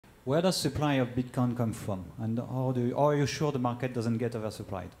Where does supply of Bitcoin come from? And how are you sure the market doesn't get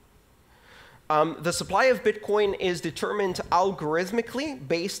oversupplied? The supply of Bitcoin is determined algorithmically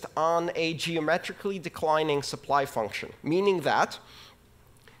based on a geometrically declining supply function, meaning that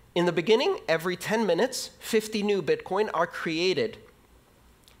in the beginning, every 10 minutes, 50 new Bitcoin are created.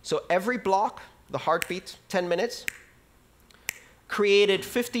 So every block, the heartbeat, 10 minutes, created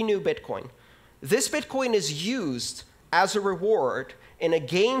 50 new Bitcoin. This Bitcoin is used as a reward in a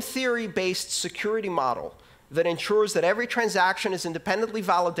game theory-based security model that ensures that every transaction is independently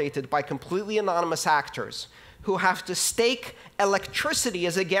validated by completely anonymous actors who have to stake electricity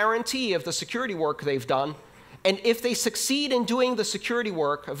as a guarantee of the security work they've done. And if they succeed in doing the security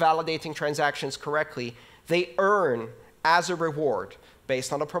work of validating transactions correctly, they earn as a reward,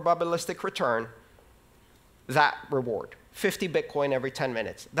 based on a probabilistic return, that reward. 50 Bitcoin every 10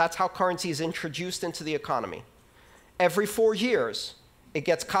 minutes. That's how currency is introduced into the economy. Every 4 years, it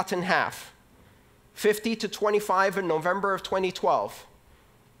gets cut in half. 50 to 25 in November of 2012.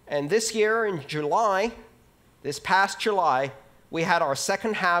 And this year in July, this past July, we had our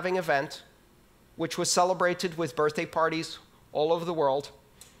second halving event, which was celebrated with birthday parties all over the world.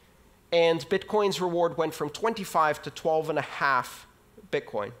 And Bitcoin's reward went from 25 to 12.5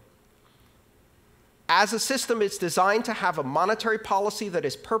 Bitcoin. As a system, it's designed to have a monetary policy that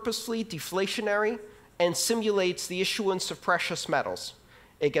is purposefully deflationary and simulates the issuance of precious metals.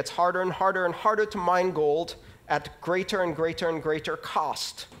 It gets harder and harder and harder to mine gold at greater and greater and greater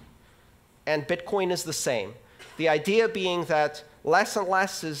cost. And Bitcoin is the same. The idea being that less and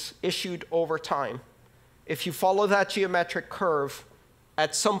less is issued over time. If you follow that geometric curve,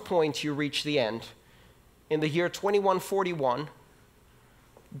 at some point you reach the end. In the year 2141,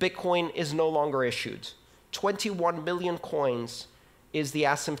 Bitcoin is no longer issued. 21 million coins is the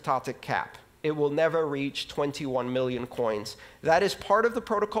asymptotic cap. It will never reach 21 million coins. That is part of the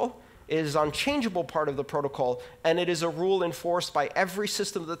protocol. It is an unchangeable part of the protocol, and it is a rule enforced by every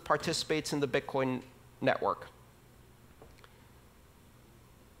system that participates in the Bitcoin network.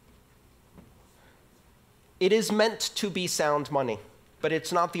 It is meant to be sound money, but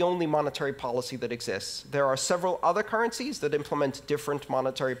it's not the only monetary policy that exists. There are several other currencies that implement different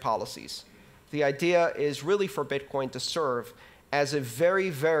monetary policies. The idea is really for Bitcoin to serve as a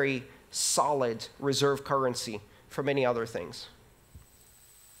very, very solid reserve currency for many other things.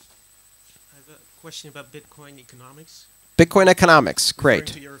 I have a question about Bitcoin economics. Bitcoin economics, great.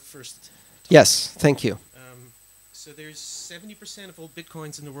 To your first topic. Yes, thank you. So there's 70% of all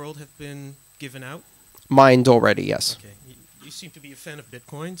Bitcoins in the world have been given out. Mined already, yes. Okay. You seem to be a fan of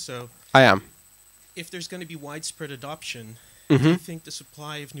Bitcoin, so I am. If there's going to be widespread adoption, Mm-hmm. do you think the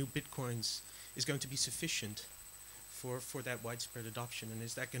supply of new Bitcoins is going to be sufficient for that widespread adoption? And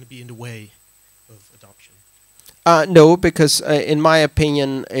is that going to be in the way of adoption? No, because in my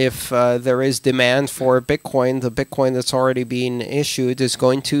opinion, if there is demand for Bitcoin, the Bitcoin that's already being issued is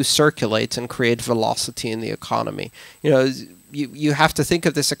going to circulate and create velocity in the economy. You know, you have to think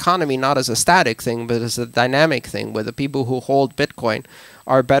of this economy not as a static thing, but as a dynamic thing, where the people who hold Bitcoin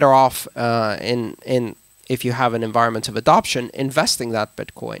are better off in if you have an environment of adoption, investing that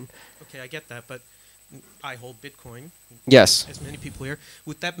Bitcoin. Okay, I get that, but I hold Bitcoin. Yes. As many people here.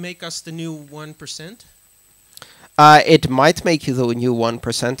 Would that make us the new 1%? It might make you the new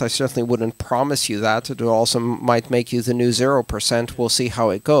 1%. I certainly wouldn't promise you that. It also might make you the new 0%. We'll see how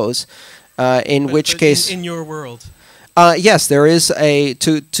it goes. In which case... In your world... yes, there is a...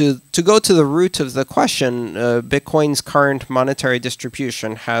 To go to the root of the question, Bitcoin's current monetary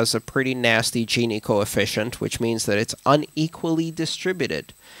distribution has a pretty nasty Gini coefficient, which means that it's unequally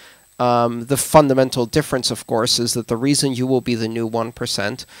distributed. The fundamental difference, of course, is that the reason you will be the new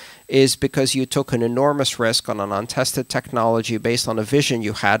 1% is because you took an enormous risk on an untested technology based on a vision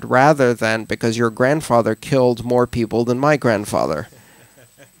you had, rather than because your grandfather killed more people than my grandfather.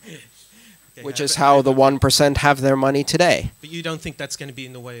 Which is how the 1% have their money today. But you don't think that's going to be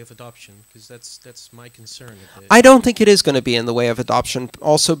in the way of adoption? Because that's my concern. I don't think it is going to be in the way of adoption,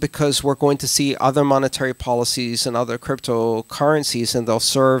 also because we're going to see other monetary policies and other cryptocurrencies, and they'll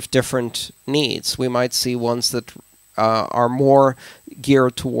serve different needs. We might see ones that are more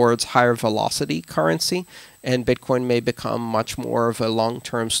geared towards higher velocity currency, and Bitcoin may become much more of a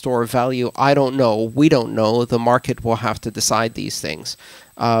long-term store of value. I don't know. We don't know. The market will have to decide these things.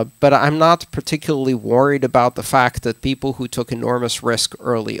 But I'm not particularly worried about the fact that people who took enormous risk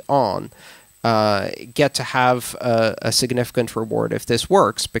early on get to have a significant reward if this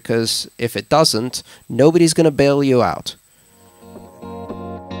works, because if it doesn't, nobody's going to bail you out.